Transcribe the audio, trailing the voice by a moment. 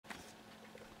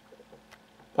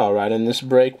Alright, in this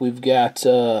break we've got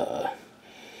Panini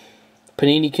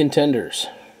Contenders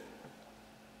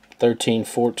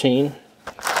 13-14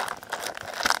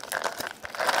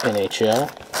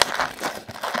 NHL.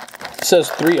 It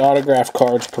says 3 autograph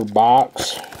cards per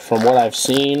box. From what I've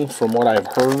seen, from what I've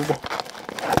heard,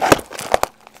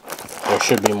 there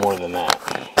should be more than that.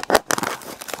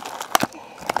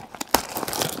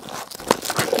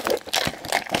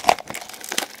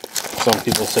 Some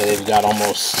people say they've got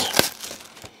almost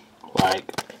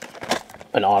like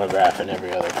an autograph in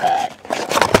every other pack.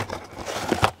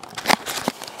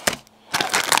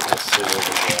 Let's see what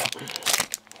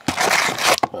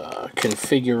we got.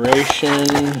 Configuration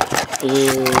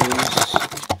is,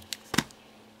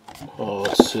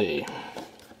 let's see,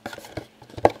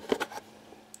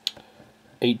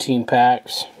 18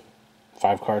 packs,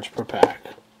 5 cards per pack.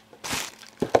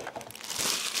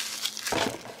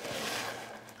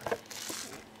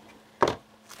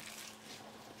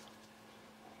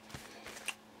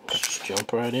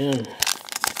 Jump right in.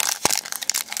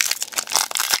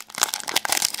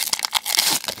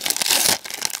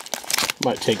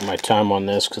 Might take my time on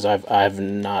this because I've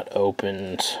not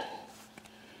opened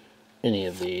any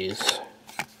of these.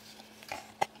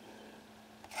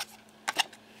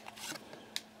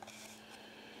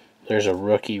 There's a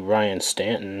rookie Ryan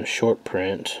Stanton short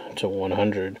print to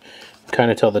 100.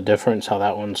 Kind of tell the difference how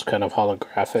that one's kind of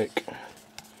holographic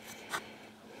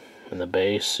and the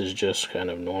base is just kind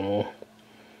of normal.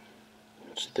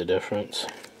 See the difference?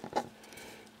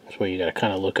 That's where you gotta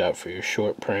kind of look out for your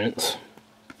short prints.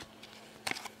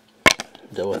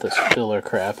 Deal with this filler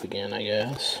crap again, I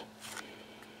guess.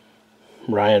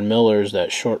 Ryan Miller's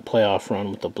that short playoff run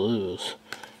with the Blues.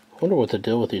 I wonder what the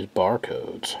deal with these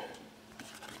barcodes.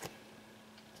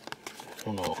 I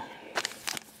don't know.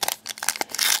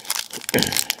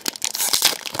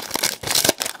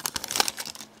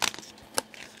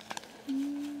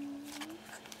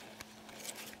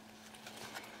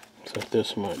 So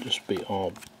this might just be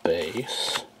all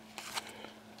base.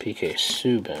 PK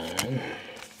Subban.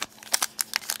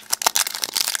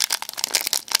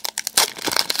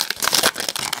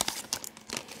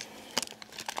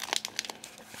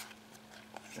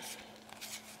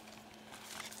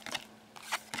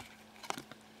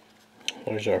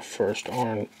 There's our first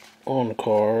on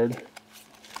card.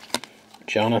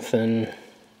 Jonathan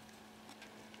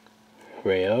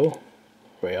Rayo.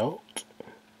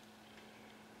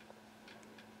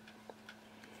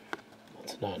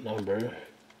 That's not numbered,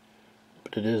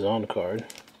 but it is on card.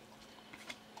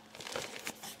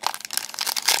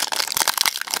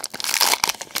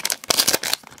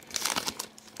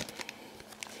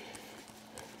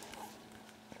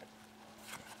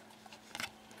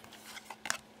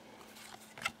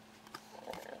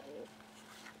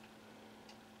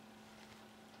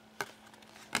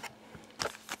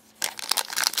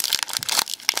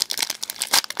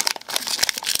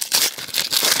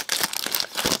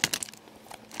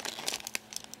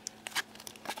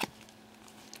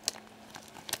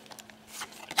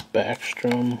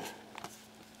 Backstrom,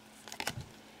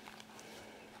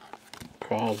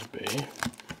 Crosby,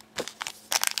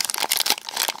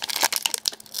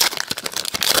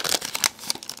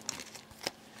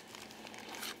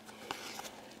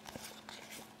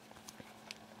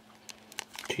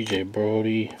 TJ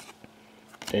Brody,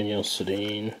 Daniel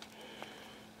Sedin.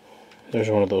 There's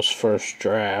one of those first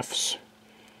drafts,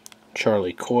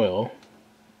 Charlie Coyle.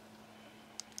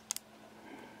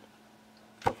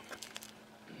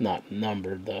 Not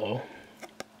numbered though.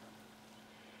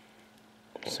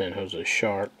 San Jose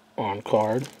Shark on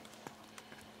card.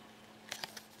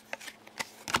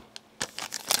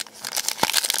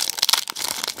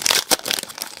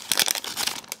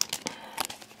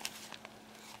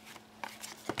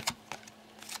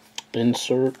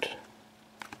 Insert.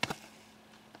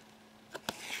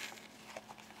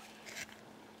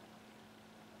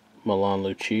 Milan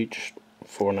Lucic,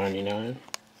 $4.99.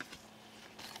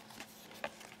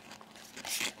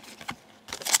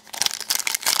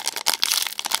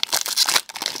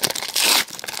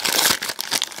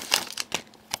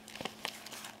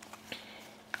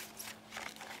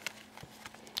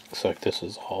 Looks like this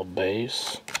is all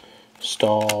base.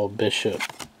 Stahl, Bishop,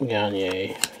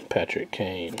 Gagne, Patrick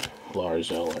Kane,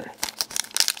 Lars Eller.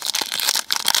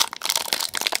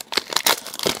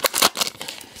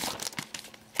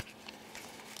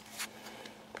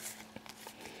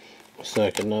 Looks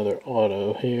like another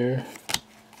auto here.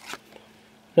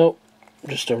 Nope,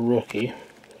 just a rookie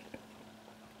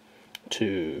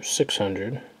to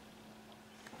 600.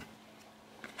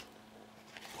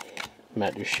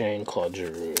 Matt Duchene, Claude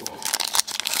Giroux.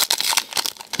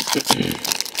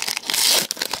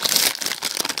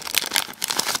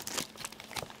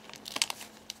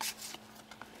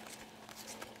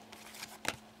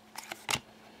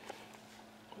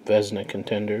 Vesna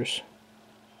Contenders.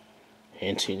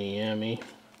 Antiniami.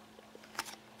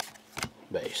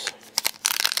 Base.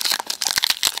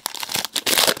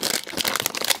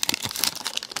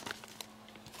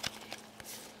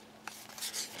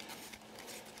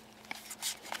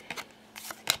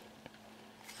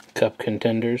 Cup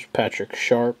Contenders, Patrick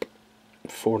Sharp,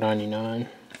 $4.99.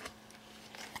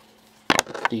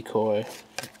 Decoy,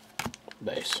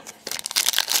 base.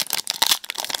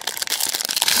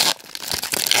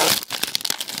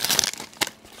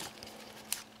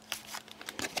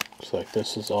 Looks like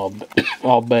this is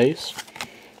all base.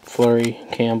 Fleury,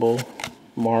 Campbell,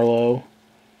 Marlowe,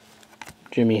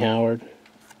 Jimmy Howard,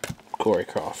 Corey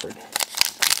Crawford.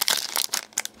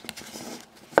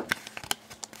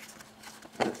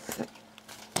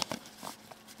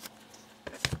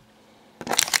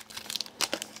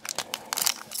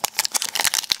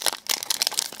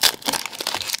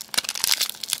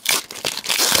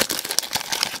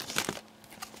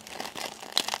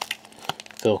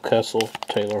 Phil Kessel,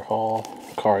 Taylor Hall,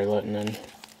 Kari Lettinen,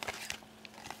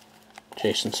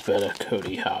 Jason Spetta,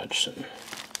 Cody Hodgson.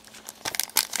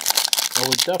 Well,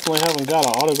 we definitely haven't got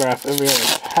an autograph every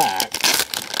other pack.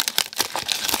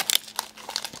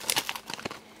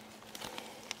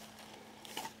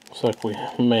 Looks like we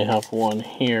may have one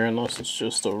here, unless it's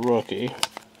just a rookie.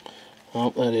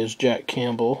 Oh, that is Jack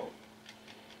Campbell,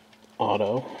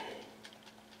 auto.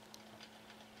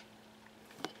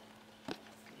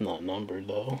 Not numbered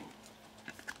though.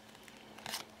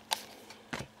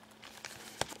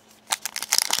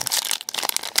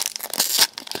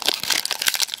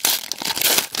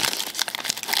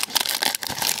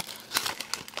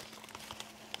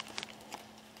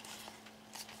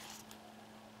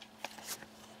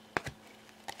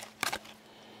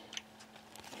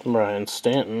 Brian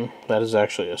Stanton, that is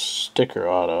actually a sticker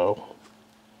auto,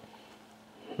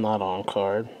 not on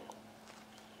card.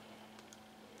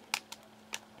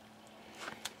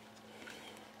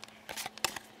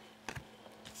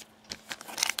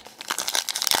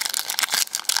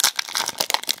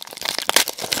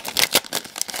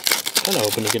 I'm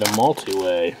hoping to get a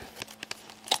multi-way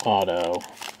auto,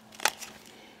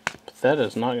 but that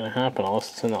is not going to happen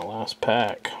unless it's in that last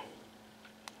pack.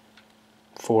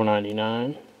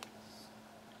 $4.99.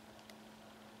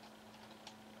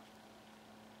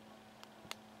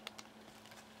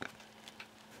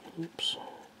 Oops.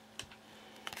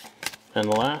 And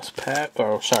the last pack,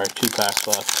 or sorry, 2 packs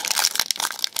left.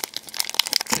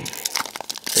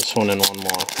 This one and one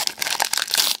more.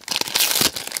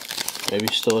 Maybe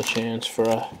still a chance for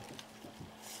a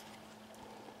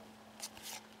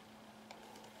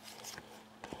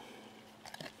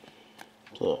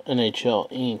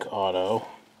NHL Ink auto.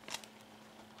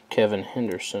 Kevin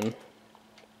Henderson.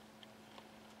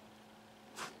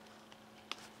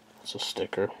 It's a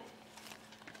sticker.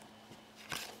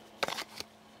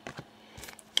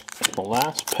 The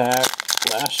last pack,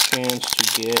 last chance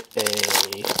to get a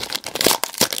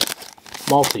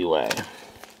multi-way.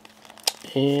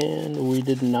 And we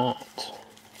did not.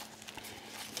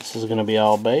 This is going to be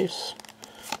all base.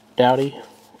 Doughty,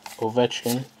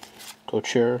 Ovechkin,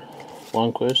 Couture,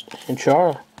 Lundqvist, and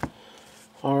Chara.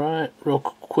 Alright, real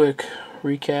quick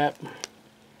recap.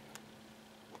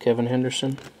 Kevin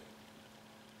Henderson.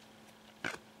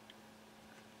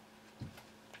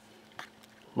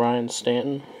 Brian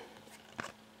Stanton.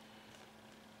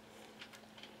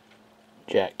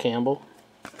 Jack Campbell.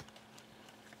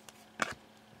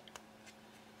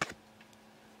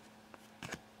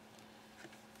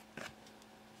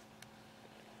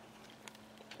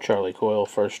 Charlie Coyle,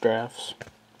 first drafts.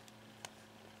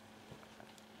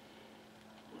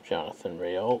 Jonathan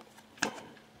Rayolt.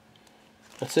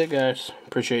 That's it, guys.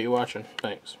 Appreciate you watching.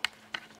 Thanks.